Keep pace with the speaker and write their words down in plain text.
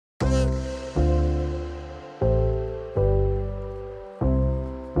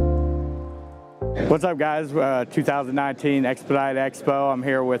What's up, guys? 2019 Expedite Expo. I'm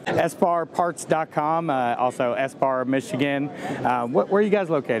here with EsparParts.com, also Espar of Michigan. Where are you guys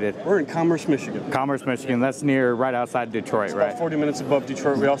located? We're in Commerce, Michigan. Commerce, Michigan. That's near, right outside Detroit, It's right? about 40 minutes above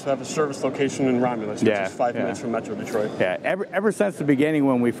Detroit. We also have a service location in Romulus, which is 5 minutes from Metro Detroit. Yeah, ever since the beginning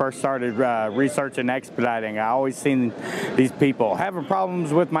when we first started researching expediting, I always seen these people having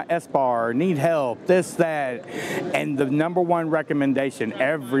problems with my Espar, need help, this, that, and the #1 recommendation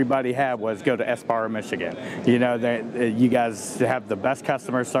everybody had was go to Espar of Michigan. You know, you guys have the best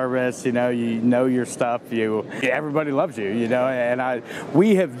customer service. You know your stuff. Everybody loves you. You know, and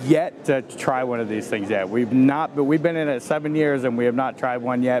we have yet to try one of these things yet. We've been in it 7 years and we have not tried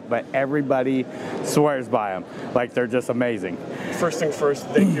one yet. But everybody swears by them, like they're just amazing. First thing first,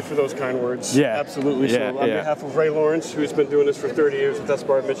 thank you for those kind words. Yeah, absolutely. Yeah, so on behalf of Ray Lawrence, who's been doing this for 30 years with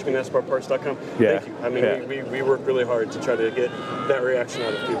Espar of Michigan, EsparParts.com. Yeah. Thank you. I mean, we work really hard to try to get that reaction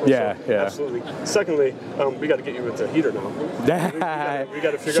out of people. Yeah, so, absolutely. Secondly, we got to get you with a heater now. we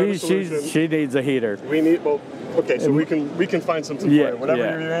got to figure out a solution. She needs a heater. We need okay, so we can find something for you.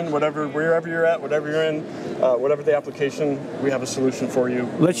 Whatever you're in, wherever you're at, whatever you're in, whatever the application, we have a solution for you.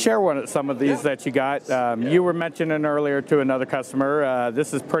 Let's share some of these that you got. You were mentioning earlier to another customer.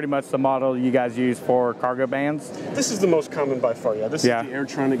 This is pretty much the model you guys use for cargo vans. This is the most common by far. Yeah, this is the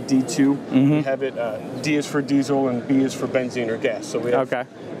Airtronic D2. We have it. D is for diesel and B is for benzene or gas. So we have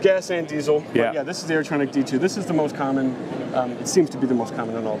gas and diesel. Yeah, this is the Airtronic D2. This is the most common. It seems to be the most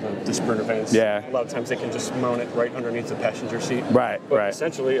common in all the sprinter vans. Yeah. A lot of times they can just mount it right underneath the passenger seat. But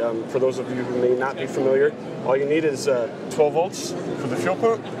essentially, for those of you who may not be familiar, all you need is 12 volts for the fuel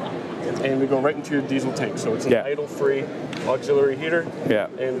pump, and we go right into your diesel tank. So it's an idle-free auxiliary heater. Yeah.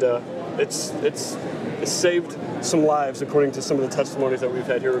 And it's saved some lives, according to some of the testimonies that we've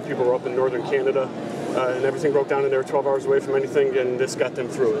had here, where people were up in northern Canada. And everything broke down and they were 12 hours away from anything, and this got them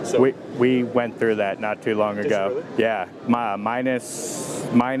through it. So we went through that not too long ago. Really? Yeah, minus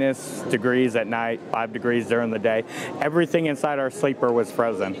degrees at night, 5 degrees during the day. Everything inside our sleeper was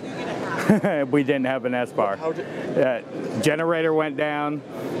frozen. We didn't have an Espar. Generator went down,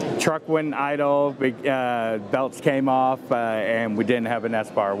 truck went idle, belts came off, and we didn't have an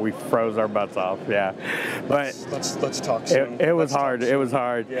Espar. We froze our butts off. Yeah, but let's talk soon. It was hard. It was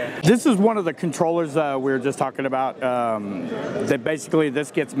hard. Yeah. This is one of the controllers we were just talking about. That basically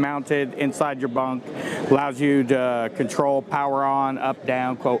this gets mounted inside your bunk, allows you to control power on, up,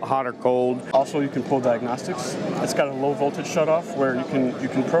 down, quote, hot or cold. Also, you can pull diagnostics. It's got a low voltage shutoff where you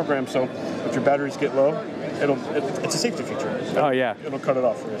can program, so if your batteries get low, it's a safety feature. It'll cut it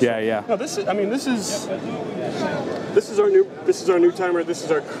off for you. Yeah. No, this is our new timer. This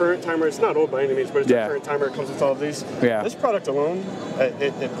is our current timer. It's not old by any means, but it's our current timer. It comes with all of these. Yeah. This product alone,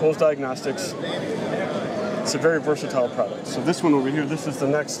 it pulls diagnostics. It's a very versatile product. So this one over here, this is the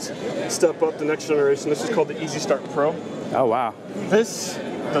next step up, the next generation. This is called the Easy Start Pro. Oh, wow. This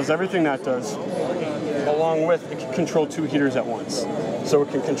does everything that does, along with it can control 2 heaters at once. So it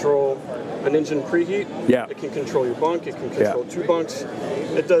can control an engine preheat. Yeah. It can control your bunk. It can control 2 bunks.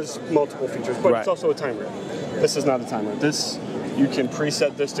 It does multiple features, but it's also a timer. This is not a timer. You can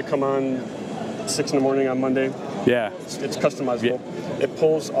preset this to come on 6 in the morning on Monday. Yeah. It's customizable. Yeah. It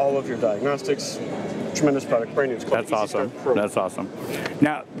pulls all of your diagnostics. Tremendous product, brand new. It's called That's awesome. That's awesome.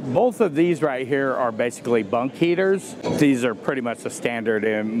 Now, both of these right here are basically bunk heaters. These are pretty much the standard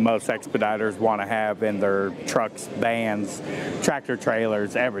and most expediters want to have in their trucks, vans, tractor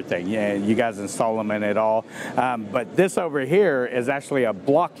trailers, everything. Yeah, you guys install them in it all. But this over here is actually a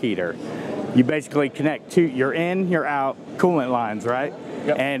block heater. You basically connect your in, your out coolant lines, right?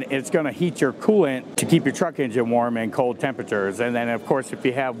 Yep. And it's going to heat your coolant to keep your truck engine warm in cold temperatures. And then, of course, if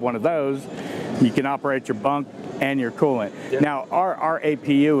you have one of those, you can operate your bunk and your coolant. Yep. Now, our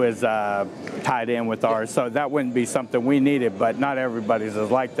APU is tied in with ours, so that wouldn't be something we needed, but not everybody's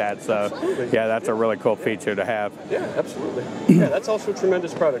is like that. So, yeah, that's a really cool feature to have. Yeah, absolutely. Yeah, that's also a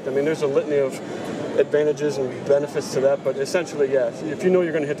tremendous product. I mean, there's a litany of advantages and benefits to that, but essentially, yeah, if you know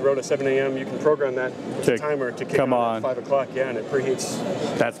you're going to hit the road at 7 a.m., you can program that timer to kick on at 5 o'clock, and it preheats.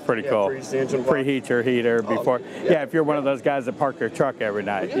 That's pretty cool. Preheats the engine block. Preheat your heater before. Yeah, if you're one of those guys that park your truck every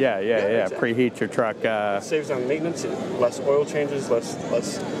night. Yeah. Exactly. Preheat your truck. It saves on maintenance, less oil changes, less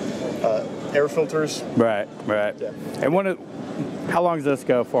air filters. Right. Yeah. And how long does this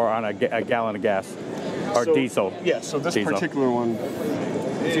go for on a gallon of gas or diesel? Yeah, so this particular one,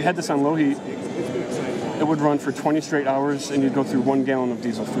 if you had this on low heat, it would run for 20 straight hours, and you'd go through 1 gallon of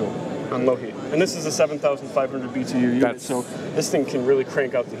diesel fuel on low heat. And this is a 7,500 BTU unit, so this thing can really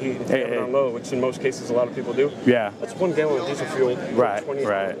crank out the heat and have it on low, which in most cases a lot of people do. Yeah. That's 1 gallon of diesel fuel. Right.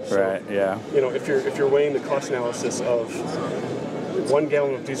 Yeah. You know, if you're weighing the cost analysis of 1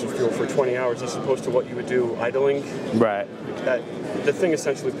 gallon of diesel fuel for 20 hours as opposed to what you would do idling. Right. The thing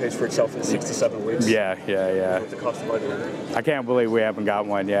essentially pays for itself in 6 to 7 weeks. Yeah. With the cost of idling. I can't believe we haven't got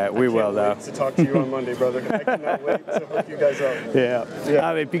one yet. We will, though. I can't wait to talk to you on Monday, brother. I cannot wait to hook you guys up. Yeah.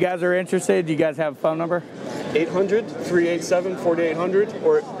 If you guys are interested, you guys have a phone number? 800-387-4800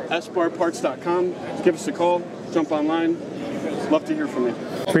 or esparparts.com. Give us a call. Jump online. Love to hear from you.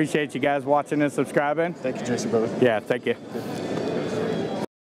 Appreciate you guys watching and subscribing. Thank you, Jason, brother. Yeah, thank you.